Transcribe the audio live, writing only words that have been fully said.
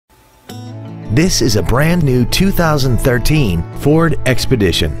This is a brand new 2013 Ford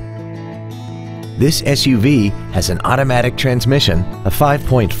Expedition. This SUV has an automatic transmission, a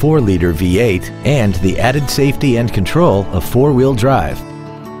 5.4-liter V8, and the added safety and control of four-wheel drive.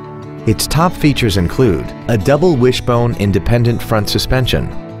 Its top features include a double wishbone independent front suspension,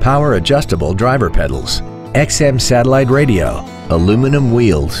 power adjustable driver pedals, XM satellite radio, aluminum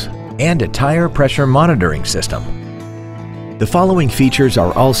wheels, and a tire pressure monitoring system. The following features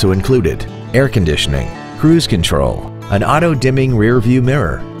are also included: air conditioning, cruise control, an auto-dimming rear-view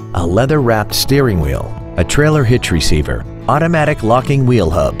mirror, a leather-wrapped steering wheel, a trailer hitch receiver, automatic locking wheel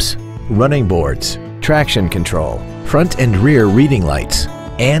hubs, running boards, traction control, front and rear reading lights,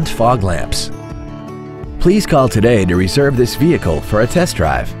 and fog lamps. Please call today to reserve this vehicle for a test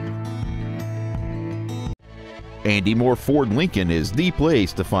drive. Andy Mohr Ford Lincoln is the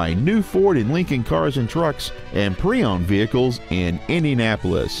place to find new Ford and Lincoln cars and trucks and pre-owned vehicles in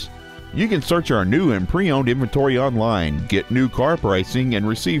Indianapolis. You can search our new and pre-owned inventory online, get new car pricing, and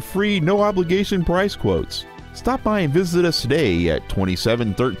receive free no-obligation price quotes. Stop by and visit us today at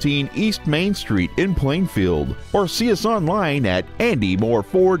 2713 East Main Street in Plainfield, or see us online at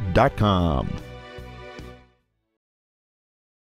andymohrford.com.